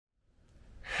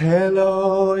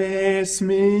Hello, it's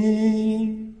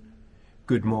me.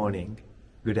 Good morning,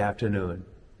 good afternoon,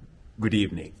 good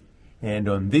evening. And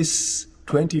on this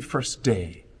 21st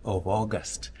day of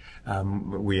August,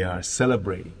 we are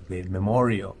celebrating the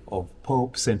memorial of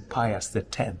Pope St. Pius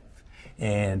X.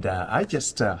 And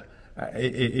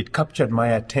it captured my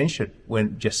attention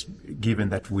when just given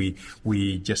that we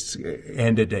just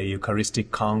ended a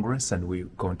Eucharistic Congress and we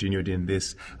continued in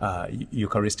this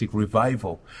Eucharistic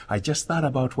revival. I just thought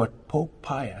about what Pope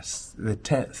Pius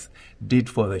X did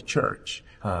for the Church.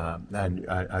 And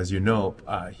as you know,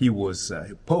 he was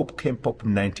Pope, came Pope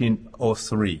in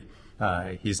 1903.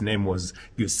 His name was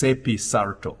Giuseppe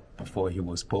Sarto before he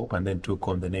was Pope, and then took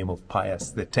on the name of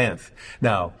Pius X.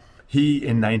 Now,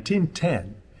 in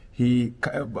 1910, he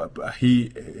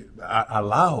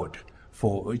allowed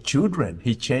for children.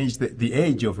 He changed the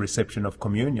age of reception of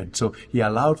communion. So he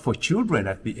allowed for children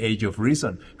at the age of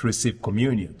reason to receive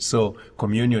communion. So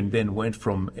communion then went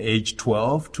from age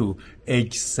 12 to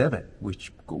age 7,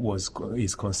 which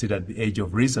is considered the age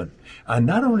of reason. And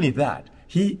not only that,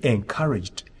 he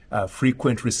encouraged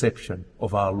frequent reception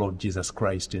of our Lord Jesus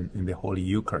Christ in the Holy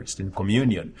Eucharist, in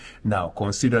communion. Now,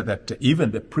 consider that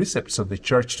even the precepts of the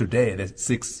Church today, the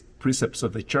 6 precepts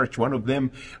of the Church, one of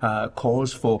them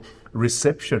calls for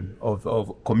reception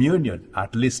of communion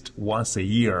at least once a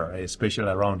year, especially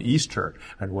around Easter.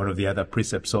 And one of the other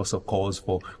precepts also calls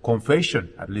for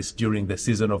confession, at least during the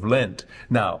season of Lent.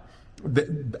 Now,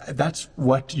 that's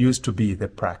what used to be the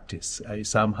practice.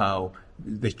 Somehow,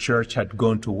 the Church had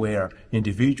gone to where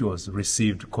individuals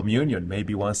received communion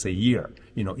maybe once a year.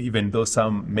 You know, even though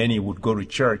many would go to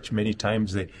church, many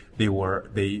times they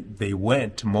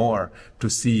went more to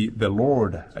see the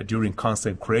Lord during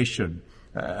consecration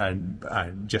and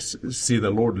just see the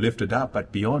Lord lifted up.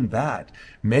 But beyond that,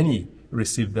 many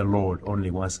received the Lord only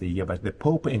once a year. But the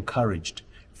Pope encouraged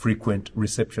frequent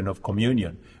reception of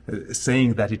communion,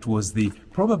 saying that it was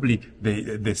probably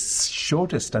the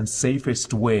shortest and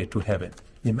safest way to heaven.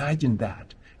 Imagine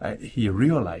that. He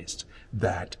realized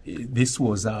that this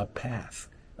was our path,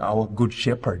 our good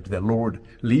shepherd, the Lord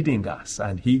leading us,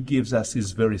 and he gives us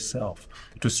his very self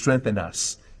to strengthen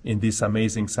us in this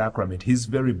amazing sacrament, his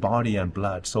very body and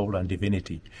blood, soul and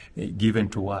divinity given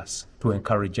to us to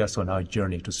encourage us on our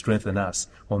journey, to strengthen us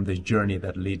on the journey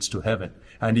that leads to heaven.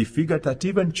 And he figured that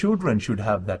even children should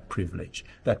have that privilege,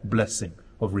 that blessing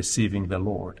of receiving the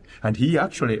Lord. And he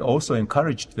actually also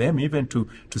encouraged them even to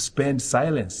spend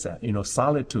silence,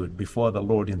 solitude before the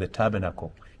Lord in the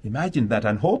tabernacle. Imagine that,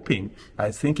 and hoping,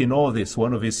 I think in all this,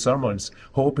 one of his sermons,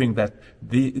 hoping that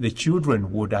the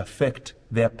children would affect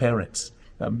their parents,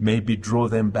 maybe draw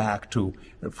them back to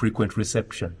frequent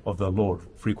reception of the Lord,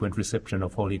 frequent reception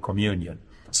of Holy Communion.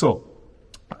 So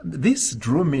this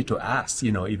drew me to ask,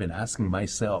 even asking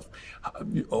myself,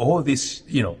 all this,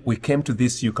 we came to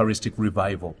this Eucharistic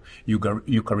revival,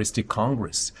 Eucharistic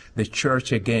Congress, the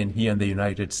Church again here in the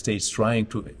United States trying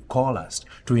to call us,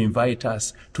 to invite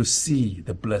us to see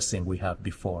the blessing we have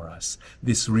before us,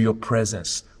 this real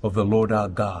presence of the Lord our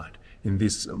God in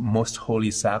this most holy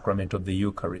sacrament of the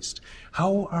Eucharist.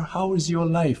 How is your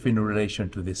life in relation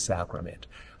to this sacrament?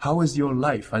 How is your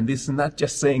life? And this is not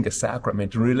just saying a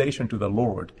sacrament in relation to the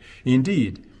Lord.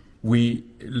 Indeed, we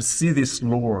see this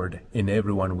Lord in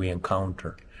everyone we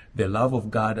encounter. The love of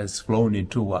God has flown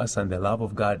into us, and the love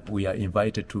of God, we are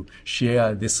invited to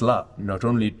share this love, not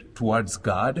only towards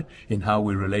God, in how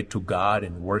we relate to God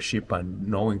and worship and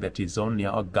knowing that He's only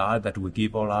our God, that we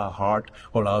give all our heart,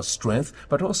 all our strength,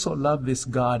 but also love this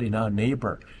God in our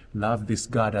neighbor, love this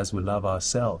God as we love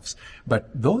ourselves. But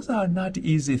those are not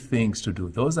easy things to do.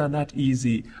 Those are not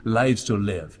easy lives to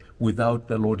live without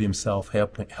the Lord Himself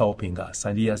helping us.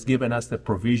 And He has given us the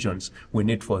provisions we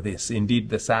need for this. Indeed,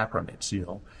 the sacraments,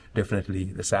 definitely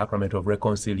the sacrament of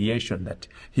reconciliation that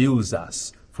heals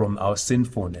us from our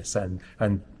sinfulness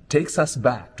and takes us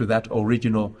back to that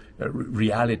original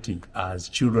reality as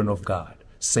children of God,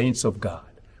 saints of God.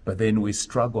 But then we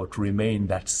struggle to remain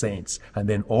that saints. And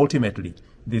then ultimately,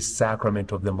 this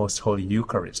sacrament of the most holy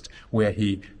Eucharist, where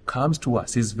He comes to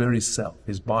us, His very self,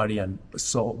 His body and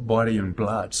soul, body and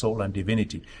blood, soul and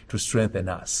divinity, to strengthen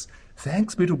us.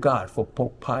 Thanks be to God for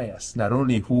Pope Pius, not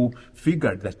only who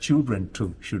figured that children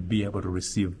too should be able to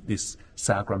receive this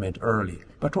sacrament early,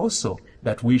 but also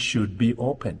that we should be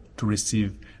open to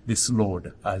receive this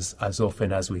Lord as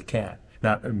often as we can.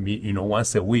 Now,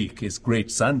 once a week is great.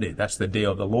 Sunday, that's the day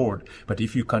of the Lord. But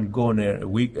if you can go on a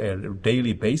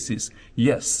daily basis,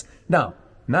 yes. Now,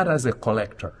 not as a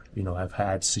collector. I've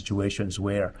had situations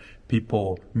where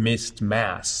people missed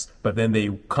Mass, but then they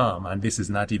come, and this is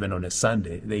not even on a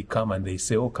Sunday. They come and they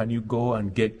say, "Oh, can you go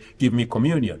and give me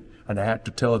communion?" And I had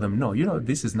to tell them, no,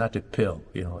 this is not a pill,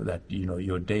 that,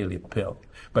 your daily pill.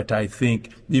 But I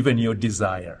think even your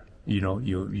desire,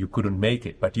 you couldn't make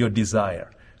it, but your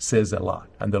desire says a lot.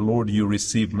 And the Lord you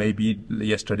received maybe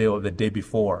yesterday or the day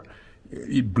before,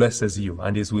 it blesses you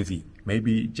and is with you.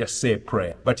 Maybe just say a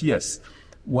prayer. But yes,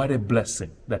 what a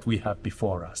blessing that we have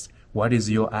before us. What is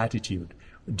your attitude?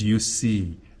 Do you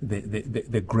see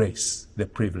the grace, the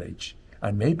privilege?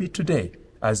 And maybe today,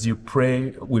 as you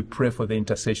pray, we pray for the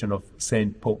intercession of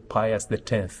Saint Pope Pius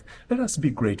X. Let us be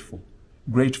grateful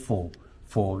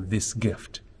for this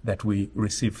gift that we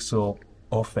receive so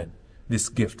often, this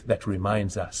gift that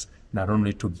reminds us not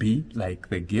only to be like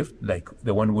the gift, like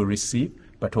the one we receive,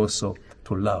 but also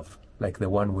to love like the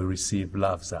one we receive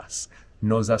loves us,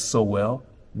 knows us so well,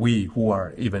 we who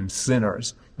are even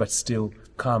sinners, but still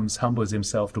humbles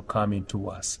himself to come into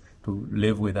us, to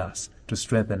live with us, to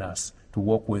strengthen us, to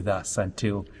walk with us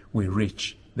until we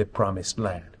reach the promised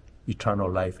land, eternal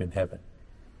life in heaven.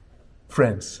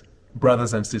 Friends,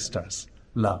 brothers and sisters,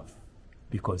 love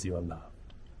because you are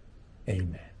loved.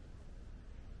 Amen.